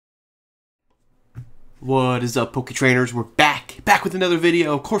What is up, Poke Trainers? We're back with another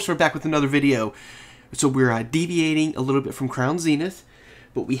video. Of course, we're back with another video. So we're deviating a little bit from Crown Zenith.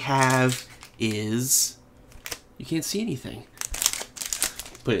 What we have is, you can't see anything.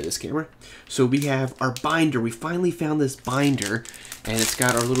 Put it in this camera. So we have our binder. We finally found this binder, and it's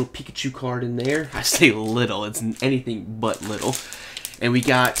got our little Pikachu card in there. I say little; it's anything but little. And we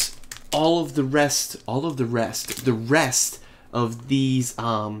got the rest of these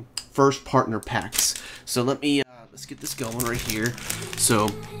first partner packs. So let's get this going right here. So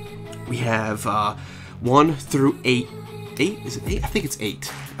we have 1 through 8. Is it 8? I think it's 8.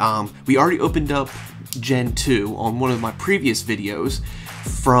 We already opened up Gen 2 on one of my previous videos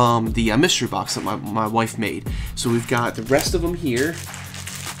from the mystery box that my wife made. So we've got the rest of them here.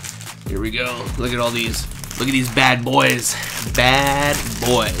 Here we go. Look at all these. Look at these bad boys. Bad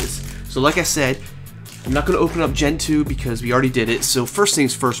boys. So like I said, I'm not going to open up Gen 2 because we already did it. So first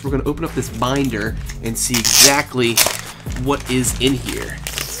things first, we're going to open up this binder and see exactly what is in here.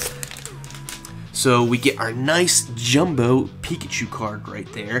 So we get our nice jumbo Pikachu card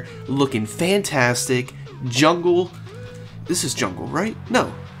right there. Looking fantastic. Jungle. This is Jungle, right?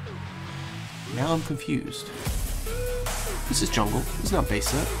 No. Now I'm confused. This is Jungle. It's not base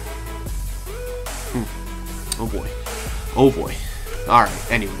set. Oh boy. Oh boy.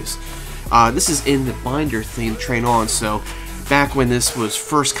 Alright, anyways. This is in the binder thing, Train On, so back when this was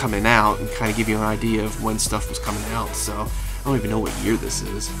first coming out, and kind of give you an idea of when stuff was coming out, so I don't even know what year this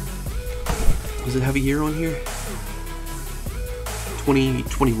is. Does it have a year on here?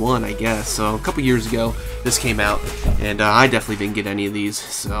 2021, I guess, so a couple years ago this came out, and I definitely didn't get any of these,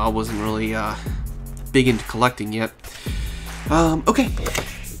 so I wasn't really big into collecting yet. Okay,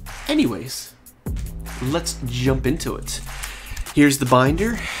 anyways, let's jump into it. Here's the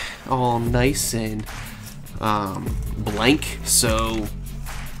binder. All nice and blank. So,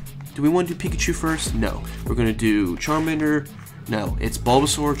 do we want to do Pikachu first? No. We're going to do Charmander. No, it's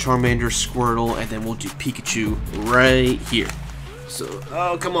Bulbasaur, Charmander, Squirtle, and then we'll do Pikachu right here. So,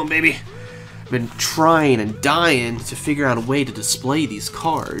 oh, come on, baby. I've been trying and dying to figure out a way to display these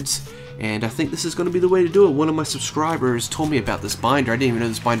cards, and I think this is going to be the way to do it. One of my subscribers told me about this binder. I didn't even know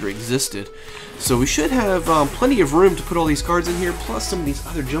this binder existed. So we should have plenty of room to put all these cards in here, plus some of these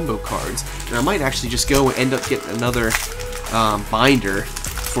other jumbo cards. And I might actually just go and end up getting another binder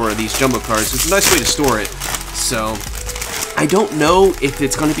for these jumbo cards. It's a nice way to store it. So I don't know if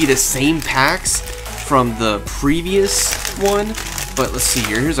it's going to be the same packs from the previous one, but let's see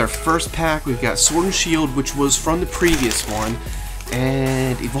here. Here's our first pack. We've got Sword and Shield, which was from the previous one,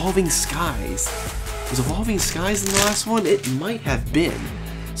 and Evolving Skies. Was Evolving Skies in the last one? It might have been.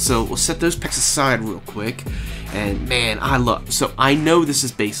 So we'll set those packs aside real quick. And man, so I know this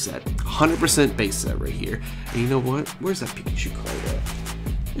is base set. 100% base set right here. And you know what? Where's that Pikachu card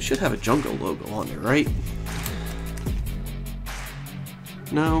at? It should have a Jungle logo on there, right?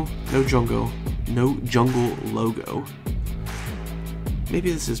 No, no Jungle. No Jungle logo.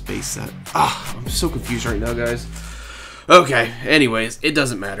 Maybe this is base set. Ah, I'm so confused right now, guys. Okay, anyways, it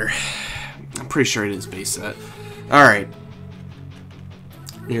doesn't matter. I'm pretty sure it is base set. Alright.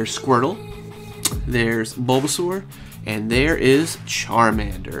 There's Squirtle, there's Bulbasaur, and there is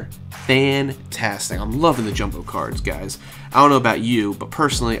Charmander. Fantastic. I'm loving the jumbo cards, guys. I don't know about you, but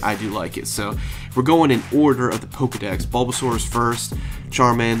personally, I do like it. So, if we're going in order of the Pokedex, Bulbasaur is first,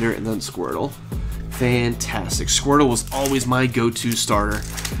 Charmander, and then Squirtle. Fantastic. Squirtle was always my go-to starter.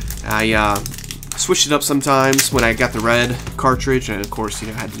 I switched it up sometimes when I got the red cartridge, and of course, you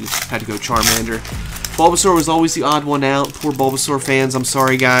know, had to go Charmander. Bulbasaur was always the odd one out. Poor Bulbasaur fans, I'm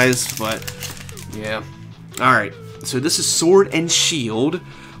sorry guys, but yeah. Alright, so this is Sword and Shield.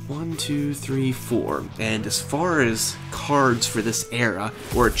 1, 2, 3, 4. And as far as cards for this era,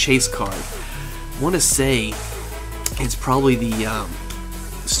 or a chase card, I want to say it's probably the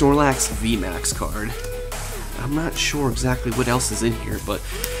Snorlax VMAX card. I'm not sure exactly what else is in here, but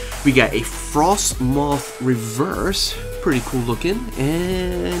we got a Frostmoth Reverse, pretty cool looking,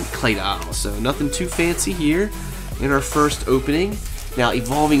 and Claydol, so nothing too fancy here in our first opening. Now,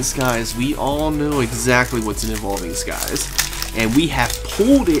 Evolving Skies, we all know exactly what's in Evolving Skies, and we have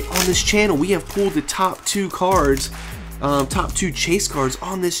pulled it on this channel. We have pulled the top 2 cards, top 2 chase cards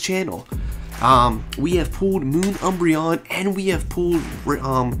on this channel. We have pulled Moon Umbreon, and we have pulled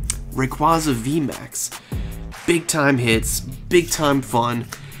Rayquaza VMAX. Big time hits, big time fun.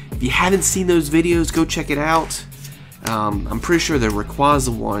 If you haven't seen those videos, go check it out. I'm pretty sure the Rayquaza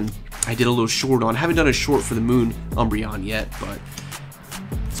one I did a little short on. I haven't done a short for the Moon Umbreon yet, but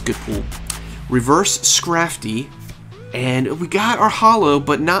it's a good pull. Reverse Scrafty, and we got our holo,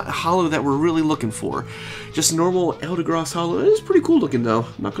 but not a holo that we're really looking for. Just a normal Eldegoss holo. It's pretty cool looking though,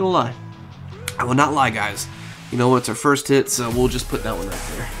 I'm not gonna lie. I will not lie, guys. You know what's our first hit, so we'll just put that one right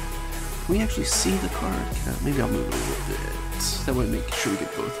there. Can we actually see the card? Maybe I'll move it a little bit. That way, make sure we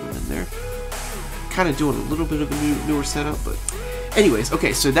get both of them in there. Kind of doing a little bit of a newer setup, but anyways,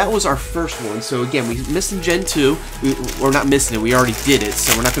 okay, so that was our first one. So again, we missed in Gen 2. We're not missing it, we already did it,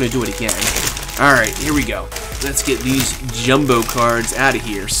 so we're not going to do it again. Alright, here we go. Let's get these jumbo cards out of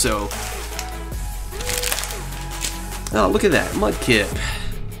here. So, oh, look at that, Mudkip.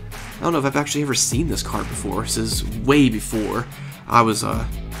 I don't know if I've actually ever seen this card before. This is way before I was, I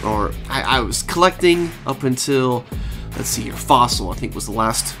was collecting up until, let's see here, Fossil, I think was the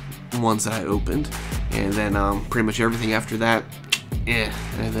last ones that I opened. And then pretty much everything after that, and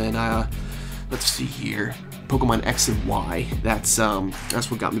then, let's see here, Pokemon X and Y. That's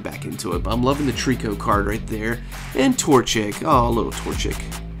what got me back into it. But I'm loving the Trico card right there. And Torchic. Oh, little Torchic.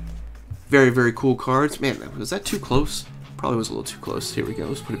 Very, very cool cards. Man, was that too close? Probably was a little too close. Here we go.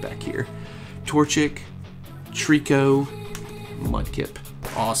 Let's put it back here. Torchic, Trico, Mudkip.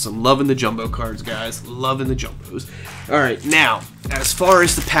 Awesome. Loving the jumbo cards, guys. Loving the jumbos. Alright, now, as far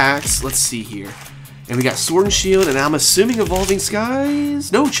as the packs, let's see here. And we got Sword and Shield, and I'm assuming Evolving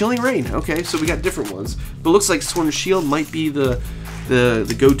Skies? No, Chilling Reign. Okay, so we got different ones. But it looks like Sword and Shield might be the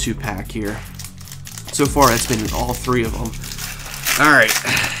go-to pack here. So far, that's been in all three of them. Alright.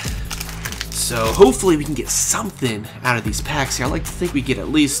 So hopefully we can get something out of these packs here. I like to think we get at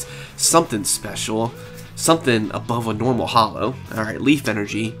least something special. Something above a normal holo. Alright, Leaf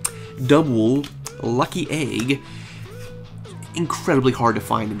Energy. Double. Lucky Egg. Incredibly hard to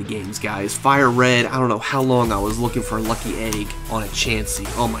find in the games, guys. Fire Red, I don't know how long I was looking for a Lucky Egg on a Chansey.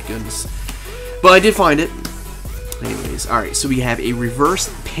 Oh my goodness. But I did find it. Anyways, alright, so we have a Reverse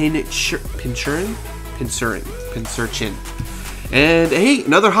Pincurchin. And hey,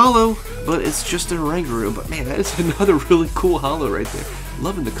 another holo, but it's just a Oranguru. But man, that is another really cool holo right there.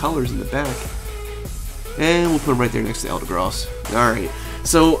 Loving the colors in the back. And we'll put them right there next to Eldegoss. Alright,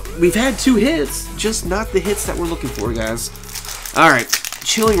 so we've had 2 hits, just not the hits that we're looking for, guys. Alright,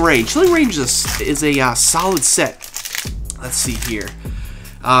 Chilling Reign. Chilling Reign is a solid set. Let's see here.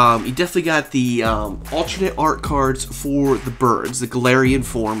 You definitely got the alternate art cards for the birds, the Galarian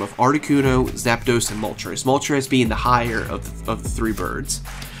form of Articuno, Zapdos, and Moltres. Moltres being the higher of the 3 birds.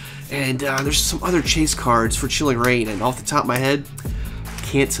 And there's some other chase cards for Chilling Reign, and off the top of my head,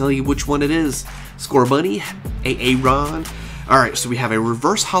 can't tell you which one it is. Scorbunny, Aaron. Alright, so we have a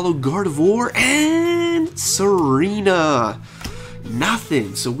Reverse Holo Gardevoir and Serena.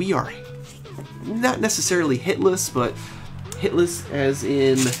 Nothing. So we are not necessarily hitless, but hitless as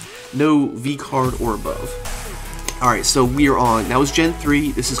in no V card or above. Alright, so we are on, that was Gen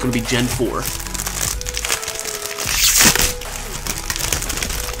 3, this is going to be Gen 4.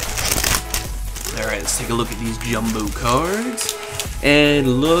 Alright, let's take a look at these jumbo cards.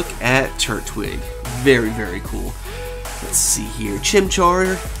 And look at Turtwig. Very, very cool. Let's see here.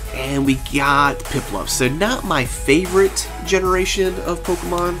 Chimchar. And we got Piplup. So not my favorite generation of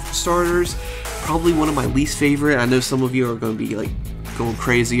Pokemon starters. Probably one of my least favorite. I know some of you are going to be like going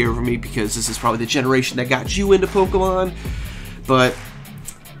crazy over me because this is probably the generation that got you into Pokemon. But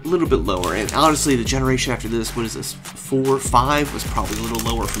a little bit lower. And honestly, the generation after this, what is this, 4, 5, was probably a little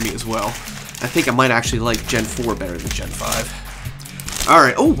lower for me as well. I think I might actually like Gen 4 better than Gen 5.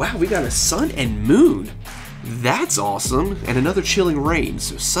 Alright, oh wow, we got a Sun and Moon. That's awesome. And another Chilling Reign.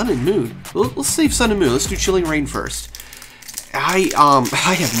 So Sun and Moon. Let's save Sun and Moon. Let's do Chilling Reign first. I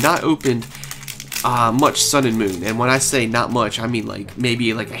have not opened much Sun and Moon. And when I say not much, I mean like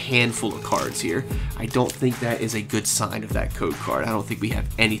maybe like a handful of cards here. I don't think that is a good sign of that code card. I don't think we have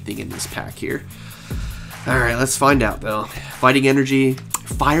anything in this pack here. Alright, let's find out though. Fighting Energy,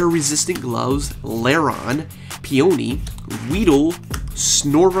 Fire Resistant Gloves, Lairon, Peony, Weedle,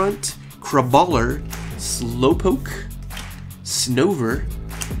 Snorunt, Crabrawler, Slowpoke, Snover,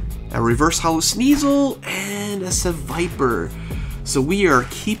 a Reverse Holo Sneasel, and a Seviper. So we are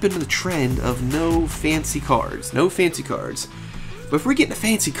keeping the trend of no fancy cards. No fancy cards. But if we're getting a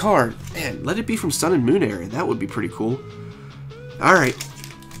fancy card, man, let it be from Sun and Moon era. That would be pretty cool. Alright.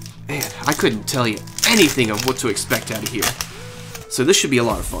 Man, I couldn't tell you anything of what to expect out of here. So this should be a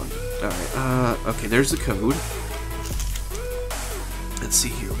lot of fun. Alright, okay, there's the code. Let's see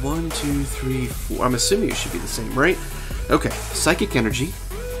here. 1, 2, 3, 4. I'm assuming it should be the same, right? Okay, Psychic Energy,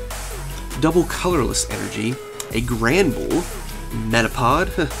 Double Colorless Energy, a Granbull,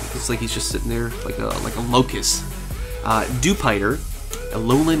 Metapod. Looks like he's just sitting there like a locust. Dupiter, a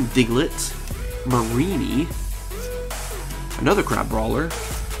Lowland Diglett, Marini, another Crabrawler,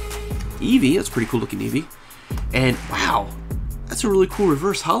 Eevee. That's a pretty cool looking Eevee. And wow, that's a really cool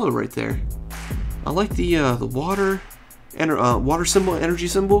reverse holo right there. I like the water symbol, energy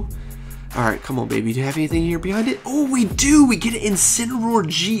symbol. Alright, come on, baby. Do you have anything here behind it? Oh, we do! We get an Incineroar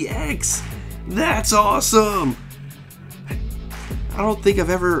GX! That's awesome! I don't think I've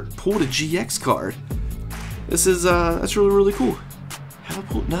ever pulled a GX card. This is, that's really, really cool. Have I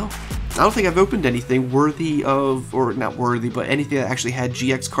pulled? No. I don't think I've opened anything worthy of, or not worthy, but anything that actually had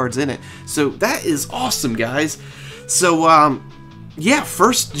GX cards in it. So that is awesome, guys. So, yeah,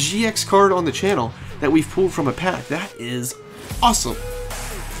 first GX card on the channel that we've pulled from a pack. That is awesome.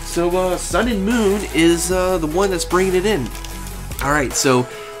 So, Sun and Moon is the one that's bringing it in. Alright, so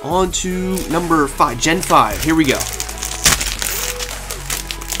on to number 5, Gen 5. Here we go.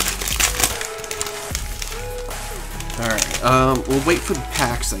 Alright, we'll wait for the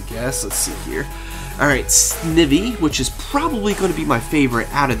packs, I guess. Let's see here. Alright, Snivy, which is probably going to be my favorite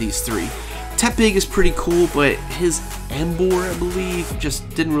out of these three. Tepig is pretty cool, but his Emboar, I believe, just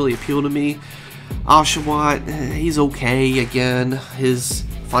didn't really appeal to me. Oshawott, he's okay again. His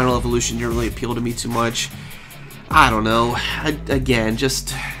final evolution didn't really appeal to me too much. I don't know. Again,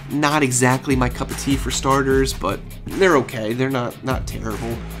 just not exactly my cup of tea for starters, but they're okay. They're not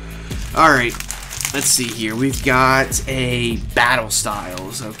terrible. Alright, let's see here. We've got a Battle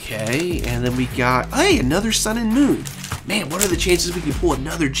Styles, okay, and then we got, hey, another Sun and Moon. Man, what are the chances we can pull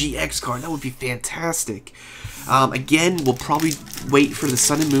another GX card? That would be fantastic. Again, we'll probably wait for the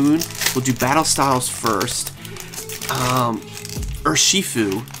Sun and Moon. We'll do Battle Styles first.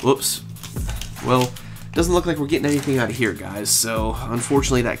 Urshifu. Whoops. Well, doesn't look like we're getting anything out of here, guys. So,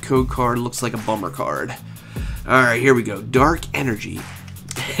 unfortunately, that code card looks like a bummer card. Alright, here we go. Dark Energy.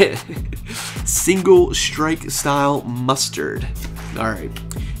 Single Strike Style Mustard. Alright.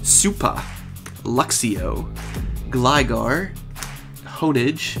 Supa. Luxio. Gligar.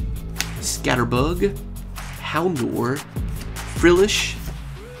 Honedge. Scatterbug. Houndour. Frillish.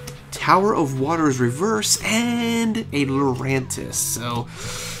 Tower of Water's Reverse, and a Lurantis. So,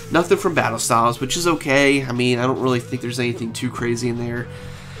 nothing from Battle Styles, which is okay. I mean, I don't really think there's anything too crazy in there.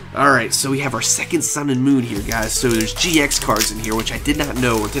 Alright, so we have our second Sun and Moon here, guys. So there's GX cards in here, which I did not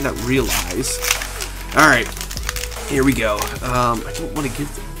know or did not realize. Alright, here we go. I don't want to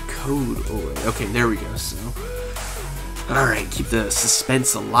give the code away. Okay, there we go. So, alright, keep the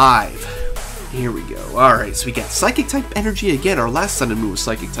suspense alive. Here we go. Alright, so we got Psychic type Energy again. Our last Sun and Moon was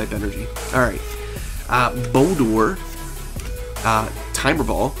Psychic type Energy. Alright. Boldore. Timer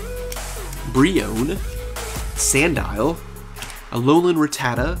Ball. Brion. Sandile. Alolan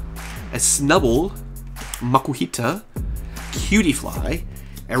Rattata. A Snubble. Makuhita. Cutiefly.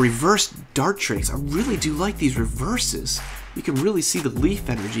 A reverse Dartrix. I really do like these reverses. You can really see the leaf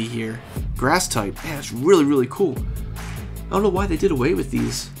energy here. Grass type. Man, it's really, really cool. I don't know why they did away with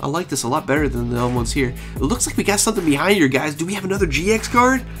these. I like this a lot better than the other ones here. It looks like we got something behind here, guys. Do we have another GX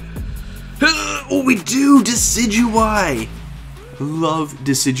card? Oh, we do! Decidueye! Love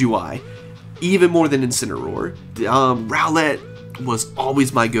Decidueye. Even more than Incineroar. Rowlet was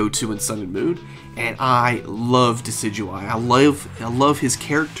always my go-to in Sun and Moon. And I love Decidueye. I love his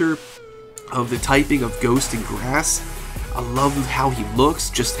character of the typing of Ghost and Grass. I love how he looks,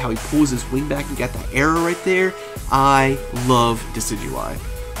 just how he pulls his wing back and got that arrow right there. I love Decidueye.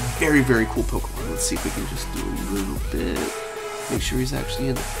 Very, very cool Pokemon. Let's see if we can just do a little bit. Make sure he's actually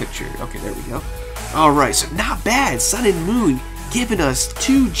in the picture. Okay, there we go. Alright, so not bad. Sun and Moon giving us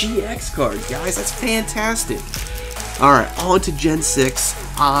 2 GX cards, guys. That's fantastic. Alright, on to Gen 6.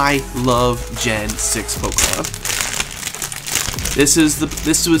 I love Gen 6 Pokemon. This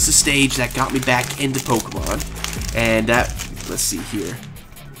was the stage that got me back into Pokemon. And let's see here.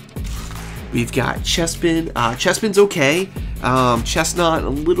 We've got Chespin. Chespin's okay. Chestnut, a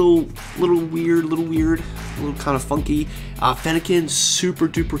little weird, a little kind of funky. Fennekin, super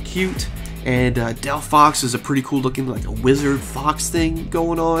duper cute. And Delphox is a pretty cool looking, like a wizard fox thing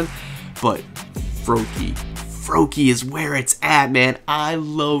going on. But Froakie is where it's at, man. I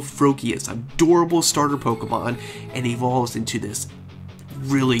love Froakie. It's an adorable starter Pokemon and evolves into this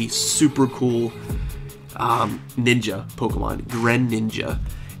really super cool ninja Pokemon, Greninja.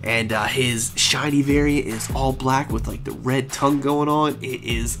 And his shiny variant is all black with like the red tongue going on. It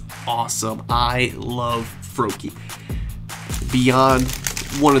is awesome. I love Froakie. Beyond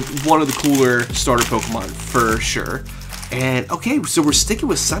one of the cooler starter Pokemon for sure. And okay, so we're sticking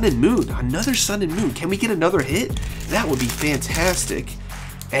with Sun and Moon. Another Sun and Moon. Can we get another hit? That would be fantastic.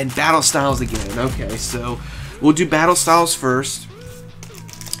 And Battle Styles again. Okay, so we'll do Battle Styles first.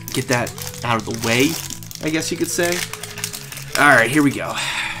 Get that out of the way, I guess you could say. Alright, here we go.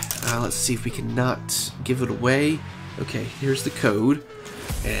 Let's see if we can not give it away. Okay, here's the code.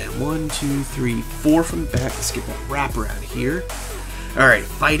 And 1, 2, 3, 4 from the back. Let's get that wrapper out of here. Alright,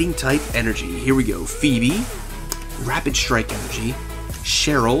 Fighting type Energy. Here we go. Phoebe. Rapid Strike Energy.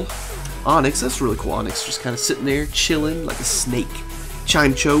 Cheryl. Onyx, that's really cool. Onyx just kind of sitting there, chilling like a snake.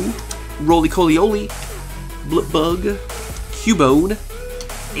 Chimecho, Roly-Coly-Oly, Blipbug, Cubone,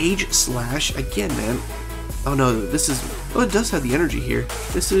 Age Slash. Again, man. Oh no, this is... Oh, it does have the energy here.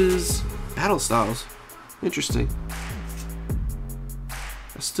 This is Battle Styles. Interesting.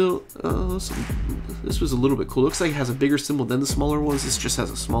 Still, this was a little bit cool. Looks like it has a bigger symbol than the smaller ones. This just has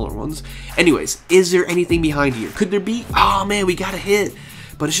the smaller ones. Anyways, is there anything behind here? Could there be? Oh man, we got a hit.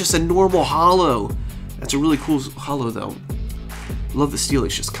 But it's just a normal holo. That's a really cool holo though. Love the steel.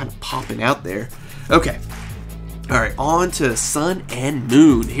 It's just kind of popping out there. Okay. Alright, on to Sun and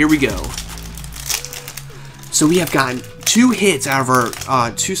Moon. Here we go. So we have gotten 2 hits out of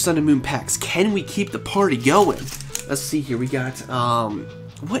our 2 Sun and Moon packs. Can we keep the party going? Let's see here. We got,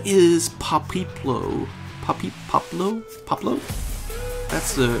 what is Popiplo? Poplo?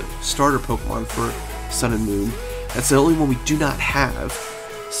 That's the starter Pokemon for Sun and Moon. That's the only one we do not have.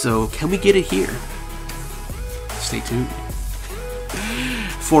 So, can we get it here? Stay tuned.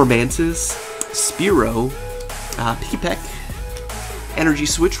 Formantis, Spearow, Pikipek, Energy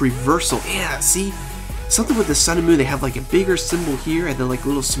Switch, Reversal. Yeah, see? Something with the Sun and Moon, they have like a bigger symbol here and then like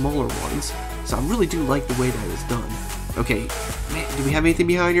little smaller ones. So I really do like the way that is done. Okay, man, do we have anything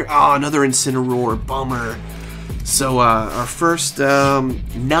behind here? Oh, another Incineroar, bummer. So our first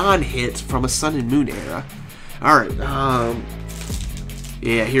non-hit from a Sun and Moon era. Alright,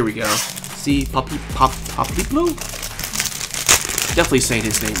 yeah, here we go. See, Popiplo? Definitely saying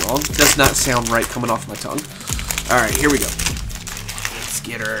his name wrong. Does not sound right coming off my tongue. Alright, here we go. Let's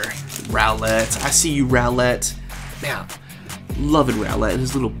get her. Rowlet. I see you, Rowlet. Man, loving Rowlet and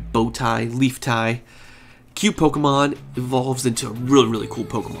his little bow tie, leaf tie. Cute Pokemon evolves into a really, really cool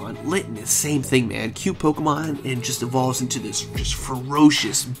Pokemon. Litten is the same thing, man. Cute Pokemon and just evolves into this just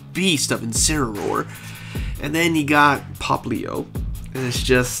ferocious beast of Incineroar. And then you got Poplio. And it's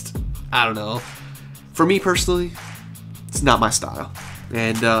just, I don't know. For me personally, it's not my style.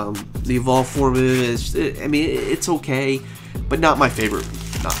 And the evolved form is, I mean, it's okay, but not my favorite.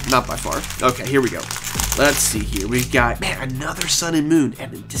 Not by far. Okay, here we go. Let's see here. We've got, man, another Sun and Moon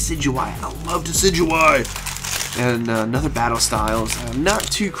and a Decidueye. I love Decidueye. And another Battle Styles. I'm not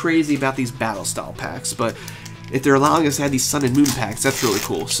too crazy about these Battle Style packs, but if they're allowing us to have these Sun and Moon packs, that's really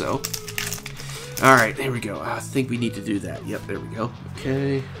cool. So, alright, there we go. I think we need to do that. Yep, there we go.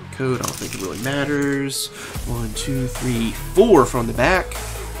 Okay, code, I don't think it really matters. 1, 2, 3, 4 from the back.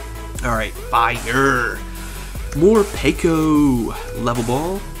 Alright, fire. More Peko, Level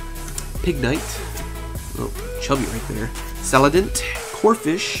Ball, Pignite, oh, Chubby right there, Saladint,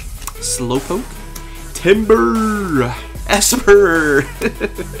 Corphish, Slowpoke, Timber, Esper,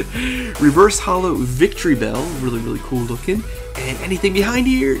 Reverse Hollow Victory Bell, really, really cool looking, and anything behind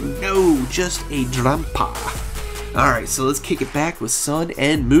here? No, just a Drampa. Alright, so let's kick it back with Sun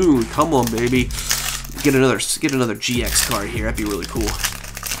and Moon. Come on, baby. Get another GX card here, that'd be really cool.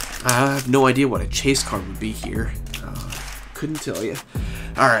 I have no idea what a chase card would be here. Couldn't tell you.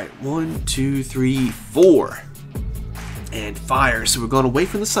 Alright, 1, 2, 3, 4. And fire. So we're going away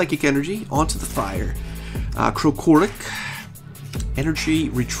from the psychic energy onto the fire. Crocoric, Energy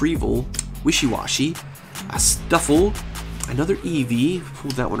Retrieval, Wishy-Washy, a Stuffle, another Eevee,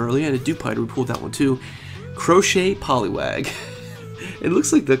 pulled that one earlier, and a Dupiter, we pulled that one too. Crochet Poliwag. It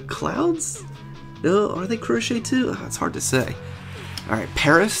looks like the clouds. No, are they crochet too? It's hard to say. Alright,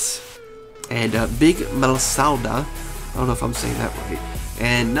 Paris, and Big Melissalda. I don't know if I'm saying that right.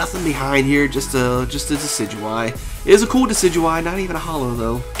 And nothing behind here, just a Decidueye. It is a cool Decidueye, not even a holo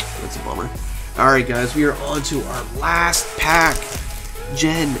though. That's a bummer. Alright guys, we are on to our last pack.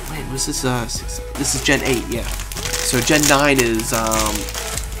 Wait, was this this is Gen 8, yeah. So Gen 9 is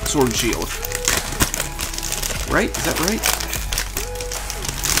Sword and Shield. Right? Is that right?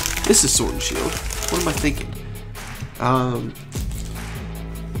 This is Sword and Shield. What am I thinking?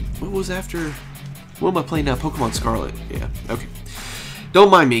 What was after? What am I playing now? Pokemon Scarlet. Yeah, okay. Don't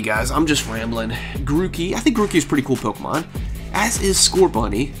mind me, guys. I'm just rambling. Grookey. I think Grookey is a pretty cool Pokemon. As is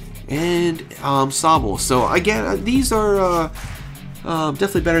Scorbunny and Sobble. So, again, these are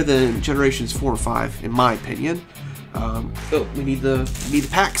definitely better than Generations 4 and 5, in my opinion. Oh, we need the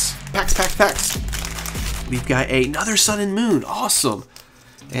packs. Packs. We've got another Sun and Moon. Awesome.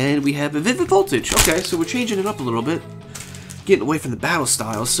 And we have a Vivid Voltage. Okay, so we're changing it up a little bit. Getting away from the battle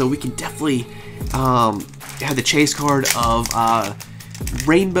styles, so we can definitely have the chase card of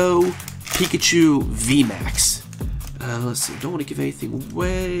Rainbow Pikachu VMAX. Let's see, don't want to give anything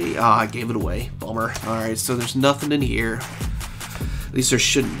away. I gave it away. Bummer. Alright, so there's nothing in here. At least there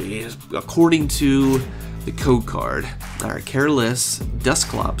shouldn't be, according to the code card. Alright, Careless,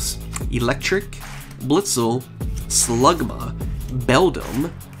 Dusclops, Electric, Blitzel, Slugma,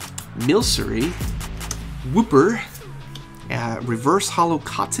 Beldum, Milcery, Whooper, Reverse Hollow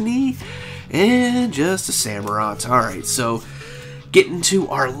Cottony, and just a Samurott. Alright, so getting to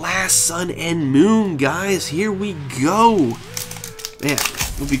our last Sun and Moon, guys. Here we go. Man,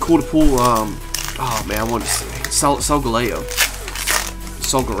 it would be cool to pull, oh man, I want to say Solgaleo.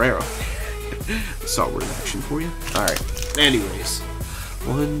 Solguerrero. Saw word action for you. Alright, anyways.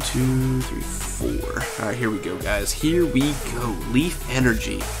 1, 2, 3, 4. Alright, here we go, guys. Here we go. Leaf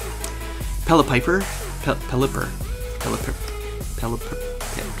Energy. Pelipper. Pelipper.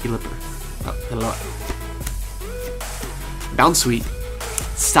 Bounsweet.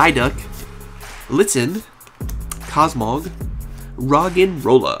 Psyduck. Blitzen. Cosmog.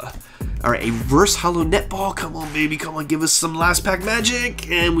 Roggenrola. Alright, a Reverse Hollow Netball. Come on, baby. Come on, give us some last pack magic.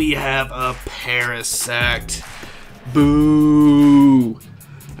 And we have a Parasect. Boo.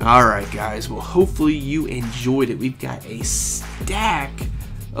 Alright, guys. Well, hopefully you enjoyed it. We've got a stack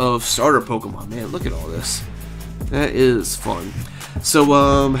of starter Pokemon. Man, look at all this. That is fun. So,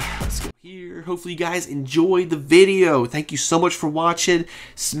 let's go here. Hopefully you guys enjoyed the video. Thank you so much for watching.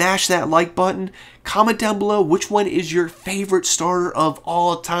 Smash that like button. Comment down below which one is your favorite starter of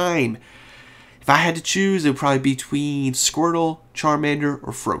all time. If I had to choose, it would probably be between Squirtle, Charmander,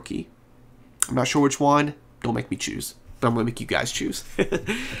 or Froakie. I'm not sure which one. Don't make me choose. But I'm going to make you guys choose.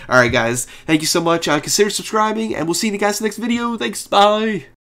 Alright, guys. Thank you so much. Consider subscribing, and we'll see you guys in the next video. Thanks. Bye.